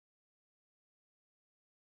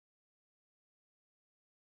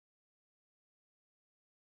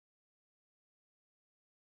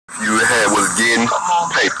you had was getting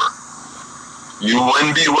paper. You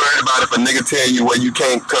wouldn't be worried about if a nigga tell you where you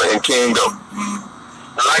can't cut and can't go.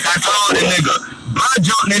 Like I told the nigga, I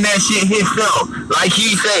jumped in that shit himself. Like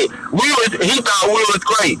he say, he thought we was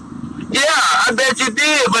great. Yeah, I bet you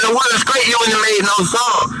did, but it wasn't straight. You ain't made no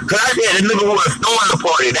song. Cause I said the nigga who was throwing the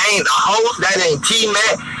party, that ain't the host, that ain't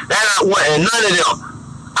T-Mac, that ain't what, and none of them.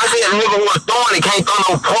 I said the nigga who was throwing it can't throw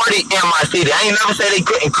no party in my city. I ain't never said they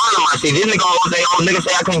couldn't come to my city. This nigga always say, oh, nigga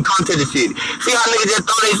say I couldn't come to the city. See how niggas just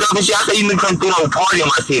throw themselves and shit? I say you niggas couldn't throw no party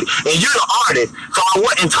in my city. And you the artist, so I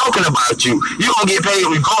wasn't talking about you. You gonna get paid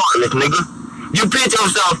regardless, nigga. You pitch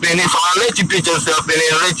yourself in it, so I let you pitch yourself in it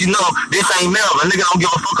and let you know this ain't Melvin. Nigga don't give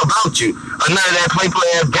a fuck about you. Or none of that play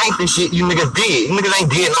ass gangster shit you niggas did. You niggas ain't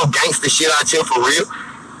did no gangster shit out here for real.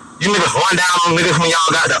 You niggas run down on niggas when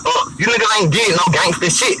y'all got the up. You niggas ain't did no gangster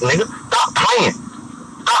shit, nigga. Stop playing.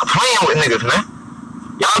 Stop playing with niggas, man.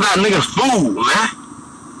 Y'all got niggas food, man.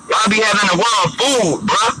 Y'all be having the world food,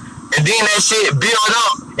 bruh. And then that shit build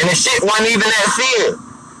up, and the shit wasn't even that serious.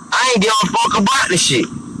 I ain't give a fuck about the shit.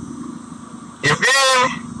 You feel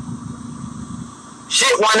me?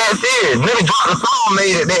 Shit wasn't that serious. Nigga dropped the song,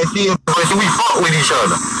 made it that serious, but we fuck with each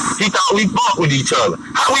other. He thought we fuck with each other.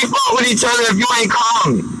 How we fuck with each other if you ain't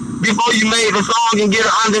call me? Before you made the song and get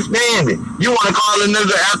an understanding. You want to call a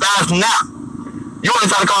nigga after I snap. You want to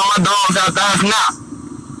try to call my dogs after I snap.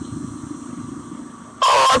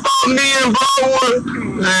 Oh, I thought me and bro was...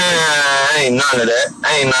 Man, ain't none of that.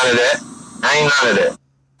 Ain't none of that. Ain't none of that.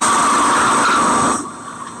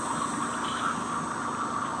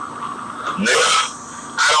 Nigga,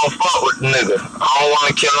 I don't fuck with niggas. I don't want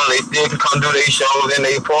to kill them. They still can come do their shows and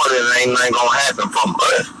they party and ain't nothing gonna happen from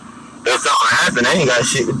us. If something happen, they ain't got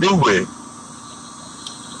shit to do with it.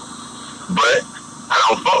 But I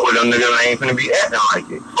don't fuck with them niggas. I ain't finna be acting like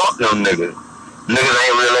it. Fuck them niggas. Niggas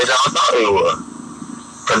ain't real as y'all thought they were.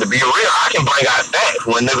 Cause to be real, I can bring out facts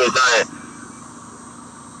when niggas done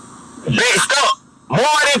bitched up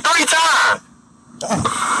more than 3 times.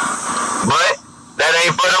 But that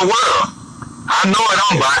ain't for the world. I know it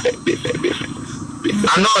don't buy.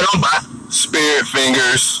 I know it don't buy. Spirit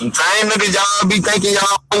fingers. Some same niggas y'all be thinking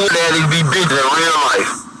y'all over there, they be bitches in real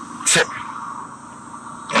life.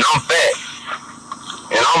 And I'm fat.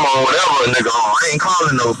 And I'm on whatever a nigga on. I ain't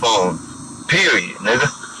calling no phone. Period, nigga.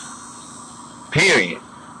 Period.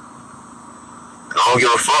 I don't give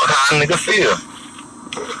a fuck how a nigga feel.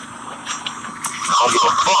 I don't give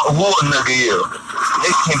a fuck who a nigga is.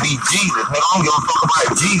 It can be Jesus, nigga. I don't give a fuck about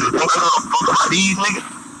Jesus. Nigga, I don't give a fuck about these niggas.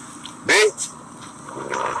 Bitch.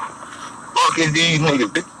 Fuck is these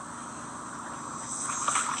niggas, bitch.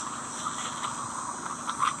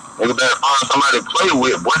 Nigga better find somebody to play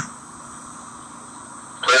with, boy.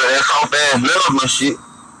 Play with that soft ass Melvin shit.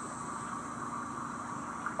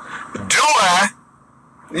 Do I?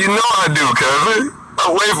 You know I do, cousin.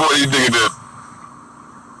 I'll wait for you nigga to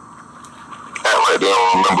act like they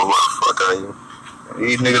don't remember what the fuck I am.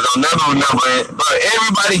 These niggas don't never remember it. But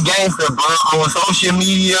everybody gangster, bro, on social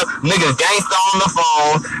media. Niggas gangster on the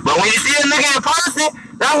phone. But when you see a nigga in person,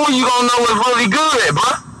 that's when you gonna know what's really good,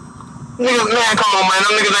 bro. Niggas, man, come on, man.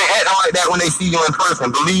 Them niggas ain't acting like that when they see you in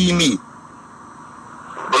person. Believe me.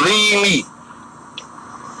 Believe me.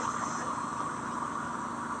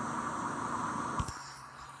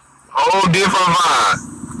 Whole different vibe.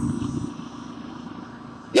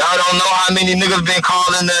 Y'all don't know how many niggas been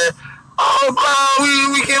calling the, oh, bro, we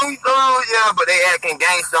yeah, but they acting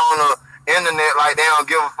gangster on the internet like they don't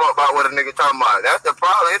give a fuck about what a nigga talking about. That's the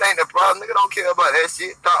problem. It ain't the problem. Nigga don't care about that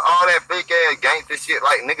shit. Talk all that fake ass gangster shit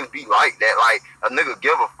like niggas be like that. Like a nigga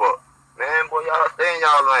give a fuck. Man, boy, y'all stay in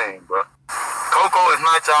y'all lane, bro. Coco is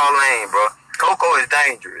not y'all lane, bro. Coco is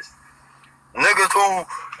dangerous. Niggas who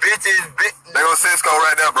bitches, they gonna Cisco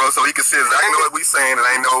right there, bro, so he can see exactly what we saying. It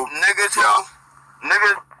ain't no niggas who,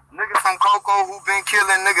 niggas from Coco who been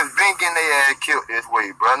killing niggas been getting their ass killed this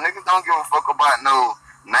way, bro. Niggas don't give a fuck about no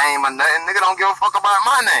name or nothing. Niggas don't give a fuck about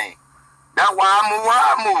my name. That's why I move where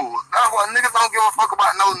I move. That's why niggas don't give a fuck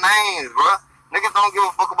about no names, bro. Niggas don't give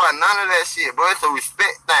a fuck about none of that shit, bro. It's a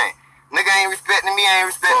respect thing. Nigga ain't respecting me, I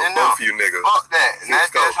ain't respecting them. Fuck both you niggas. Fuck that. And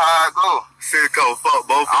that's just how I go. Cisco, fuck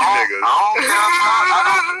both you niggas. I don't care,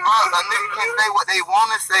 bro. A nigga can say what they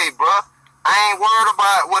want to say, bro. I ain't worried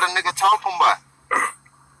about what a nigga talking about.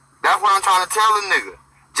 That's what I'm trying to tell a nigga.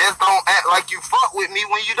 Just don't act like you fuck with me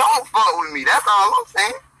when you don't fuck with me. That's all I'm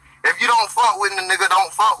saying. If you don't fuck with a nigga,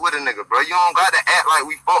 don't fuck with a nigga, bro. You don't got to act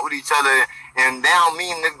like we fuck with each other and down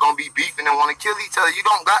me and nigga gonna be beefing and want to kill each other. You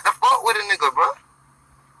don't got to fuck with a nigga, bro.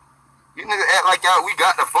 You niggas act like y'all, we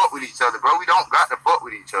got to fuck with each other, bro. We don't got to fuck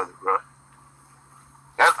with each other, bro.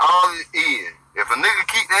 That's all it is. If a nigga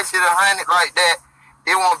keep that shit 100 like that,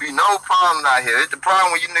 it won't be no problem out here. It's the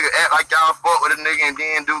problem when you niggas act like y'all fuck with a nigga and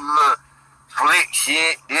then do little flick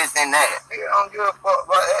shit, this and that. Nigga don't give a fuck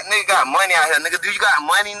about that. Nigga got money out here, nigga. Do you got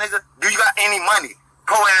money, nigga? Do you got any money?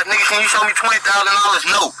 Poor ass nigga, can you show me $20,000?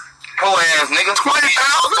 No. Poor ass nigga. 20,000?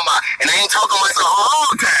 And I ain't talking about your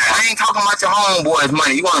home time. I ain't talking about your homeboy's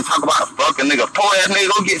money. You wanna talk about a fucking nigga? Poor ass nigga,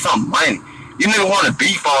 go get some money. You nigga wanna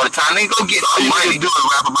beef all the time. Nigga, go get some money. You doing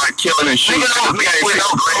rap about killing and shit. Nigga ain't seen no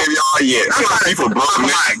graveyard yet. People broke,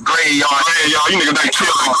 nigga. Graveyard. You niggas done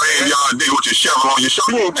killed a graveyard nigga with your shovel on your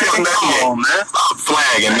shoulder. You ain't killing nothing yet. Come on, man. Stop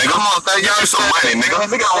flagging, nigga. Come on, you get some money, nigga.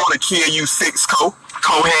 Nigga don't wanna kill you,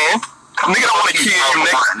 Cohan. Nigga don't wanna kill you,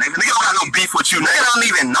 nigga. Nigga don't got no beef with you, nigga. Nigga don't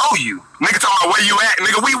even know you. Nigga talking about where you at,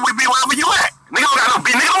 nigga. We be wherever you at. Nigga don't got no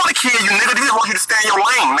beef. Nigga don't wanna kill you, nigga. They just want you to stay in your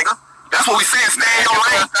lane, nigga. That's what we saying, stay in your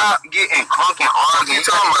lane. Stop getting crunk and arguing. You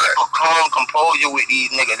talking about? Calm composure with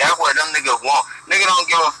these niggas. That's what them niggas want. Nigga don't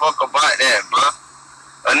give a fuck about that, bro.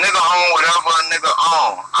 A nigga on whatever a nigga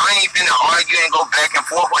on. I ain't finna argue and go back and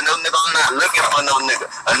forth with no nigga. I'm not looking for no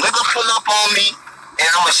nigga. A nigga pull up on me,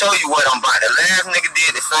 and I'm gonna show you what I'm about. The last nigga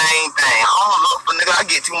did the same thing. I don't look for nigga. I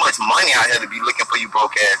get too much money out here to be looking for you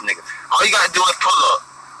broke ass niggas. All you gotta do is pull up.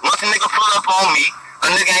 Once a nigga pull up on me,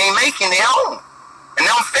 a nigga ain't making it home. And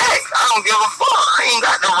them facts. I don't give a fuck. I ain't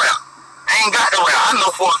got the rap. I know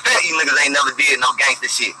for a fact you niggas ain't never did no gangster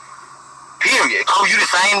shit. Period. Oh, you the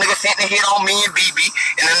same nigga sent the hit on me and BB,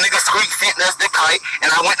 and the nigga Squeak sent us the kite, and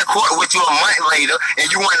I went to court with you a month later, and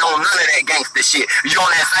you wasn't on none of that gangster shit. You on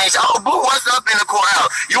that same shit. Oh, boo, what's up in the courthouse?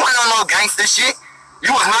 You ain't on no gangster shit.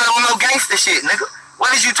 You was not on no gangster shit, nigga.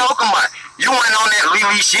 What is you talking about? You went on that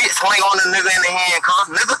Lily shit, swing on the nigga in the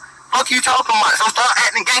handcuffs, nigga. Fuck you talking about? So start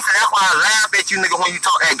acting gangster. That's why I laugh at you, nigga, when you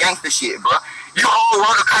talk that gangster shit, bro. You whole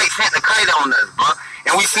rubber kite sent the kite on us, bro.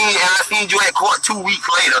 And I seen you at court 2 weeks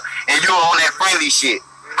later, and you were on that friendly shit.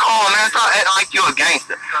 Come on, man, start acting like you a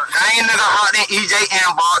gangster. Same nigga hot in EJ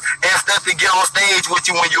Inbox and stuff to get on stage with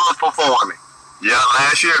you when you was performing. Yeah,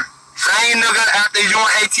 last year. Same nigga after you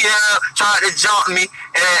and ATL tried to jump me,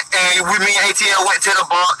 and with me and ATL went to the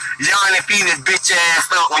bar, John and feeding his bitch ass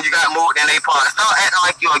up when you got moved in they part. Start acting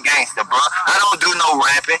like you a gangster, bro. I don't do no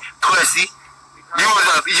rapping, pussy. You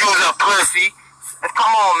was a pussy.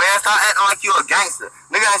 Come on, man. Start acting like you a gangster.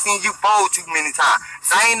 Nigga, I seen you fold too many times.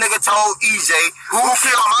 Same nigga told EJ who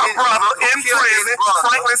killed my brother in prison.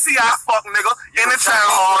 Franklin C.I. fuck nigga in the town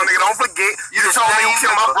hall, nigga. Don't forget. You told me you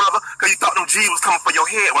killed my brother because you thought them G's was coming for your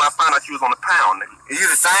head when I found out you was on the pound, nigga. You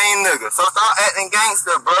the same nigga. So start acting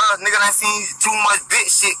gangster, bro. Nigga, I seen too much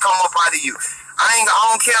bitch shit come up out of you. I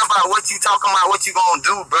don't care about what you talking about, what you gonna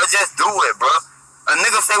do, bro. Just do it, bro. A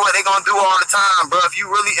nigga say what they gonna do all the time, bro. If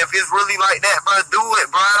it's really like that, bro, do it,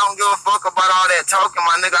 bro. I don't give a fuck about all that talking,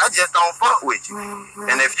 my nigga. I just don't fuck with you.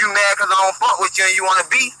 And if you mad cause I don't fuck with you and you wanna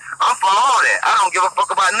beef, I'm for all that. I don't give a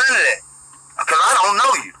fuck about none of that. Cause I don't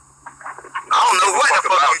know you. I don't know what the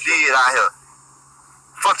fuck you did out here.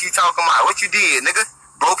 Fuck you talking about? What you did, nigga?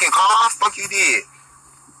 Broken cars? Fuck you did.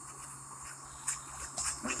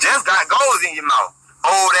 You just got goals in your mouth,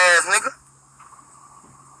 old ass nigga.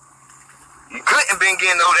 You couldn't been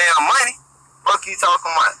getting no damn money. Fuck you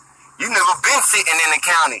talking about? You never been sitting in the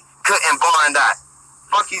county cutting bond out.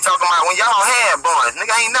 Fuck you talking about when y'all had bonds.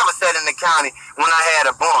 Nigga, I ain't never sat in the county when I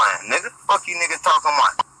had a bond, nigga. Fuck you niggas talking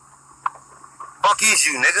about. Fuck is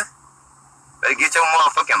you, nigga. Better get your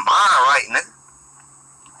motherfucking bond right, nigga.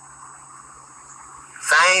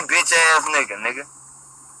 Same bitch ass nigga.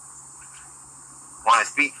 Wanna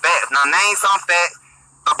speak facts. Now name some facts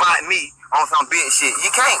about me on some bitch shit.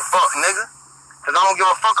 You can't fuck, nigga. Cause I don't give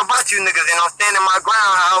a fuck about you niggas and I'm standing my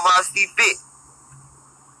ground however I see fit.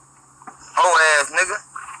 Whole ass nigga.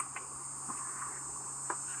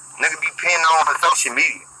 Nigga be pinning on for social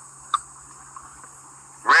media.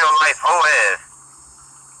 Real life whole ass.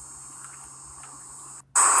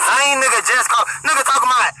 Same nigga just called. Nigga talking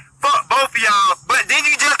about fuck both of y'all. But did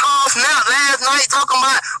you just call Snap last night talking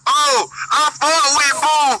about, oh, I fought with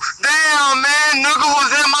Boo. Damn, man, nigga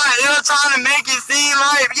was in my ear trying to make it seem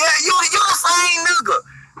like, yeah, you the same nigga.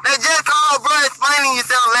 That just called, bro, explaining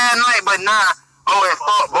yourself last night, but nah. Oh, and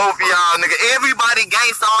fuck both of y'all, nigga. Everybody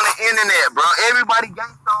gangsta on the internet, bro. Everybody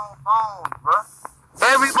gangsta on phones, bro.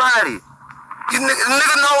 Everybody. You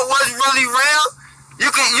nigga know what's really real? You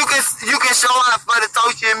can show up for the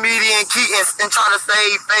social media and keep and try to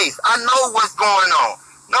save face. I know what's going on.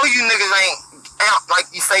 No, you niggas ain't amp like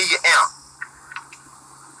you say you amp.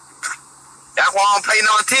 That's why I don't pay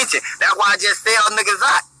no attention. That's why I just sell niggas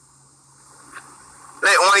out.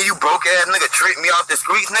 Let one of you broke ass nigga trick me off the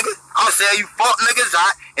streets, nigga. I'ma sell you fuck niggas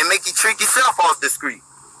out and make you trick yourself off the street.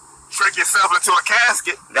 Trick yourself into a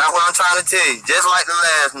casket. That's what I'm trying to tell you. Just like the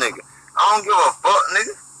last nigga. I don't give a fuck,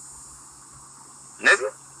 nigga. Nigga,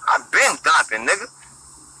 I been dumping, nigga.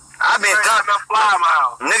 I been dumping.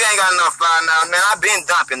 Nigga ain't got enough fly now, man. I been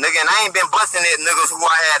dumping, nigga, and I ain't been busting at niggas who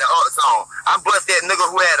I had the ups on. I bust that nigga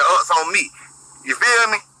who had the ups on me. You feel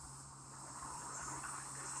me?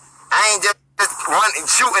 I ain't just running,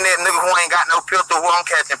 shooting at nigga who ain't got no pistol, who I'm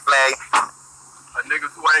catching flag. A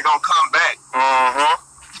niggas who ain't gonna come back.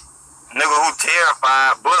 Nigga who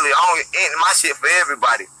terrified, bully. I don't get my shit for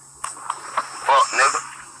everybody. Fuck, nigga.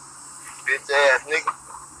 Bitch ass nigga.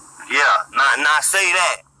 Yeah, now say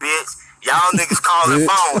that, bitch. Y'all niggas calling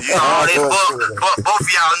phones. You know all this fuck both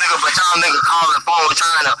of y'all niggas, but y'all niggas calling phones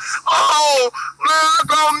trying to, oh, man, I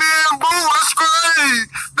got me and Boo, that's crazy.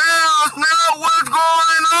 Damn, now what's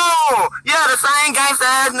going on? Yeah, the same gangster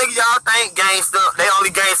ass nigga y'all think gangster. They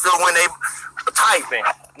only gangster when they typing.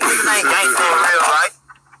 Niggas ain't gangster in real life.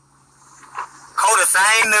 Cole, the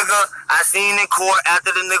same nigga I seen in court after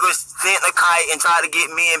the nigga sent a kite and tried to get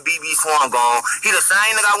me and BB swung on. He the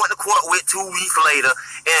same nigga I went to court with 2 weeks later.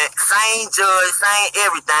 And same judge, same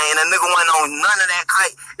everything. And the nigga went on none of that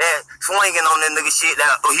kite, that swinging on that nigga shit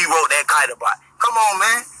that he wrote that kite about. Come on,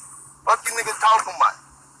 man. Fuck you niggas talking about?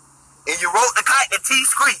 And you wrote the kite to T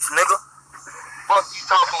Screech, nigga. Fuck you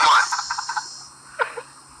talking about?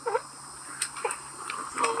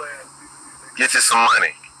 Get you some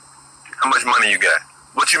money. How much money you got?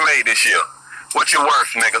 What you made this year? What you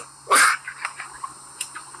worth, nigga?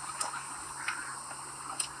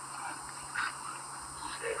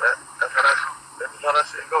 That's how that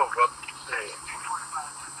shit go, brother.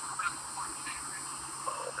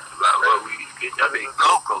 Like what we get that big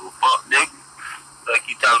Coco, fuck nigga. Like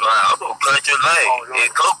you talking about, I'm gonna cut your leg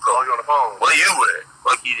in Coco. You on the phone? Where you at?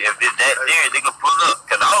 Fuck you, if it's that there, nigga pull up.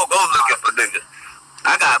 Cause I don't go looking for niggas.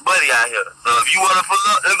 I got a buddy out here. So if you wanna pull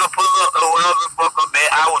up, nigga pull up or whatever the fuck up there.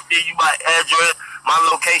 I will tell you my address, my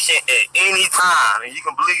location at any time, and you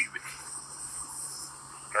can believe it.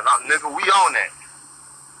 Cause nigga, we on that.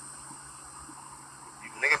 You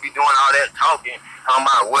nigga be doing all that talking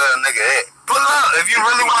about where a nigga at. Pull up. If you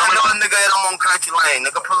really wanna know a nigga at, I'm on Country Lane.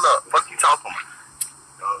 Nigga, pull up. Fuck you talking about?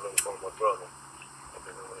 I don't know from my brother. I've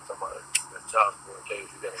been talking about that child support case.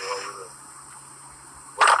 He got to go over there.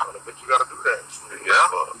 But you gotta do that. Yeah,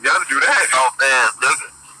 you gotta do that. Off ass, nigga.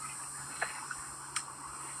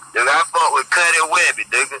 Nigga, I fuck with Cuddy Webby,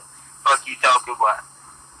 nigga. Fuck you talking about?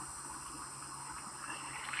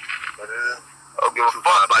 But it is. I don't give a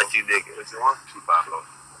fuck about you, nigga. 250.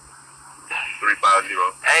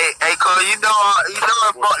 350. Hey, Cole, you know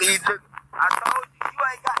I fuck these niggas. I told you, you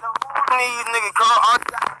ain't got no more on these niggas, Cole. All you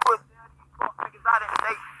got to do is tell these fuck niggas out and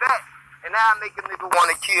they fat. And now I make a nigga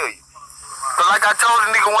wanna kill you. So like I told the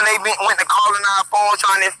nigga when they went to calling our phone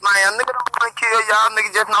trying to explain, nigga don't want to kill y'all, nigga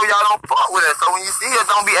just know y'all don't fuck with us. So when you see us,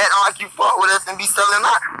 don't be acting like you fuck with us and be selling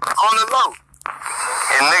out on the low.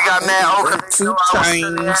 And nigga got mad, cause they know I was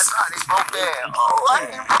selling ass out. They broke that. Oh, I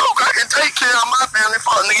ain't broke. I can take care of my family.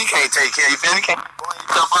 Fuck, nigga, you can't take care of your family. You can't burn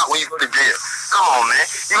yourself out when you go to jail. Come on, man.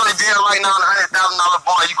 You go to jail right now on a $100,000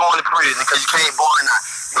 bond, you going to prison because you can't bond now.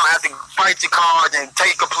 You gonna have to fight your cards and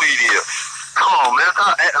take a plea deal. Come on, man.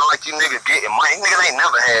 Stop acting like you niggas getting money. Niggas ain't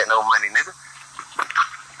never had no money, nigga.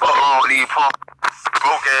 Fuck all these punk,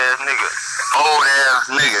 broke ass niggas, old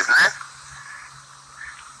ass niggas, man.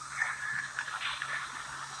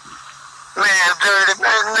 Man, dirty,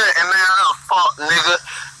 man, nothing, man. Little fuck nigga.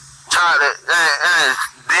 Try to,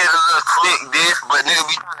 did a little click this, but nigga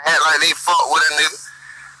be trying to act like they fuck with a nigga.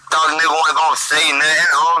 Thought the nigga wasn't gonna say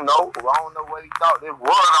nothing. I don't know what he thought this was.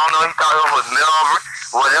 I don't know. He thought it was number,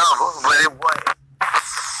 whatever, but it wasn't.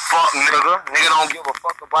 Fuck nigga. Nigga don't give a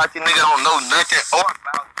fuck about you. Nigga don't know nothing or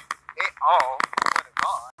about you at all.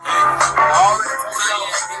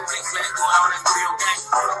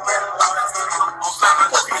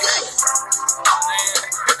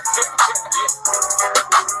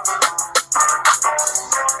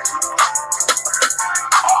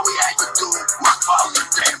 All we had to do was follow the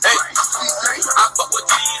damn brain. I fuck with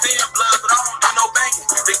G's and blood, but I don't do no banking.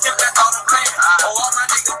 They kept that all I'm playing. Oh, all my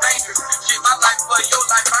niggas dangerous. Shit, my life for your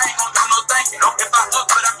life, I ain't gon' do no thinking. If I up,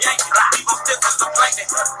 but I'm yanking. Leave them stiff as a blanket.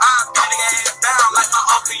 I'm pinning ass down like my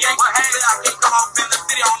uncle Yankee. I can't come off in the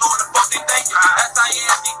city, I don't know what the fuck they thinking. That's how you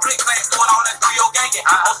ask me, click, clack, doing all that 3-0 ganging.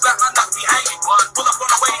 Don't slap my nuts, be hanging. Pull up on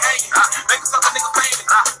the way hanging. Make some nigga famous.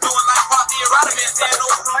 Doing like Robbie and Rodman, saying no,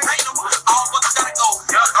 don't hate them. All fuckers gotta go.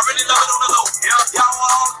 I really love it on the low. Y'all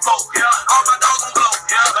want all the smoke. All my dogs on blow.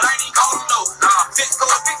 But I ain't even call them no. Six go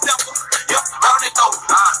a big simple. Round it though.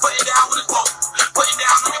 Put it down with a smoke. Put it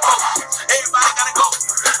down on your boat. Everybody gotta go.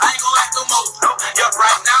 I ain't gonna act no more.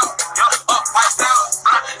 Right now. Up, right down.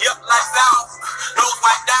 Lights out. Nose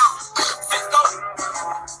wiped down. Six go.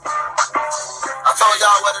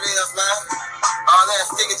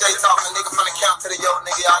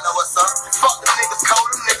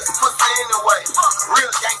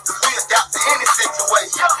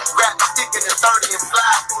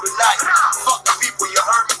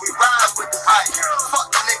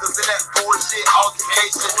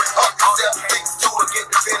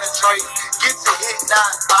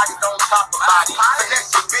 body don't talk about it.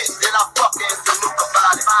 Finesse your bitch, then I fuck her and salute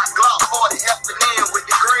about it. Glock 40 F&N with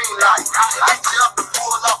the green light. Hit you up and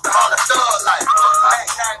pull up all the thug life. Mac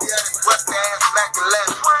 90 of this west ass Mac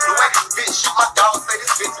 11. The way this bitch shoot my dog, say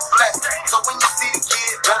this bitch is black. So when you see the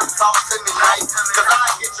kid, better talk to me nice. Cause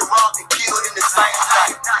I get you robbed and killed in the same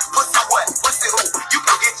night. Pussy what? Pussy who? You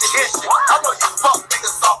can get your issue. I know you fuck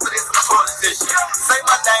niggas off of this politician. Say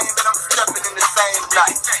my name and I'm stepping in the same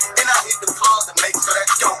night. Then I hit the plug to make sure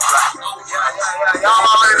that's your right. Y'all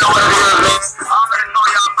already know what it is, man. I already know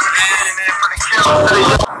y'all put it in and then from the kill to the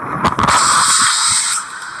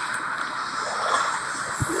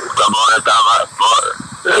come on, that's how I fuck.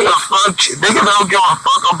 Nigga don't give a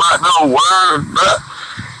fuck about no words, bruh.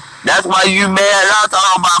 That's why you mad I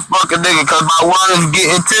talk about fucking nigga, cause my words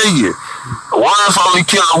getting to you. Words only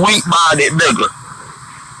kill a weak minded nigga.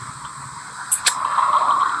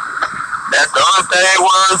 That's the only thing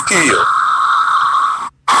words kill.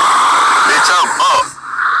 Bitch, I'm up.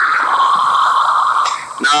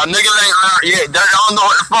 Nah, nigga ain't learned yet. I don't know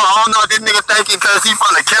what the fuck. I don't know what this nigga thinking cause he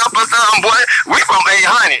from the camp or something, boy. We from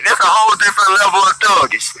 800. That's a whole different level of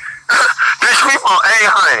thuggish. Bitch, we from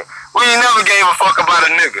 800. We ain't never gave a fuck about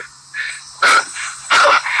a nigga.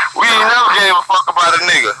 We ain't never gave a fuck about a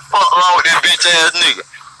nigga. Fuck wrong with this bitch ass nigga.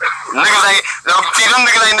 Niggas ain't, see, them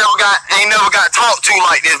niggas ain't never got talked to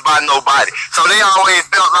like this by nobody. So they always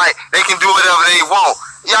felt like they can do whatever they want.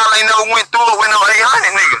 Y'all ain't never went through it with no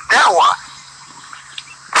 800 niggas. That's why.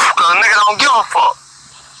 Cause a nigga don't give a fuck.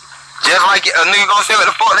 Just like a nigga gonna say what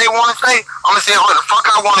the fuck they wanna say, I'ma say what the fuck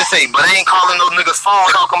I wanna say. But I ain't calling no niggas phone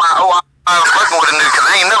talking about, oh, I'm fucking with a nigga, cause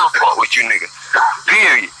I ain't never fuck with you niggas.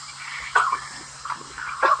 Period.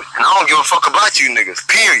 And I don't give a fuck about you niggas.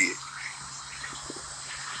 Period.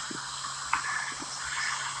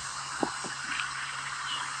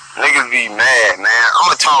 Niggas be mad, man.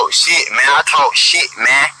 I'ma talk shit, man. I talk shit,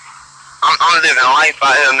 man. I'm living life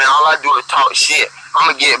out here, man. All I do is talk shit.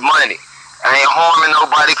 I'ma get money. I ain't harming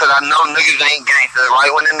nobody cause I know niggas ain't gangsters.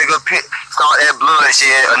 Right when the nigga start that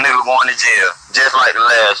bloodshed, a nigga going to jail. Just like the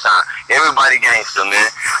last time. Everybody gangster, man.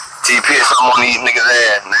 Till you put something on these niggas'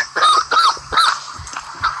 ass, man.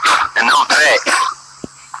 And no facts.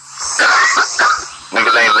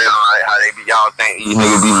 Niggas ain't living like how they be. Y'all think these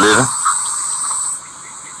niggas be living.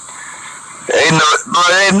 They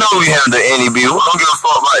know we handle any bill. We don't give a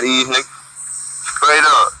fuck about these niggas. Straight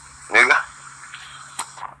up, nigga.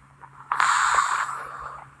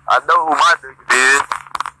 I know who my nigga is.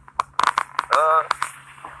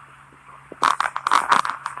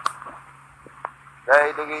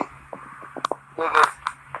 Hey, nigga,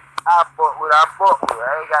 I fuck with. I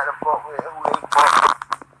ain't got to fuck with who they fuck with.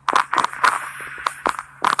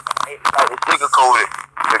 Ain't like the nigga coded.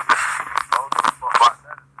 Don't give a fuck about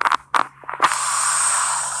that.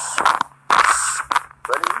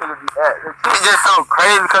 But these niggas be acting. It's just so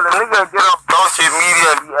crazy because the nigga get on social media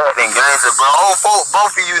and be acting gangster, bro.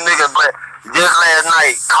 Both of you niggas, but just last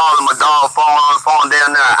night calling my dog phone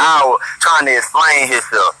down there an hour trying to explain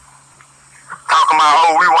himself. Talking about,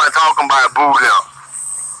 oh, we weren't talking about boo them.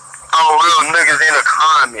 Oh, real niggas in the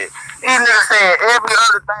comments. These niggas saying every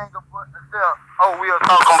other thing but themselves. Oh, we were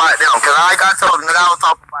talking about them. Cause like I told them, nigga, I was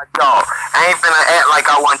talking about y'all. I ain't finna act like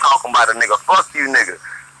I wasn't talking about a nigga. Fuck you, nigga.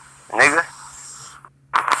 Nigga.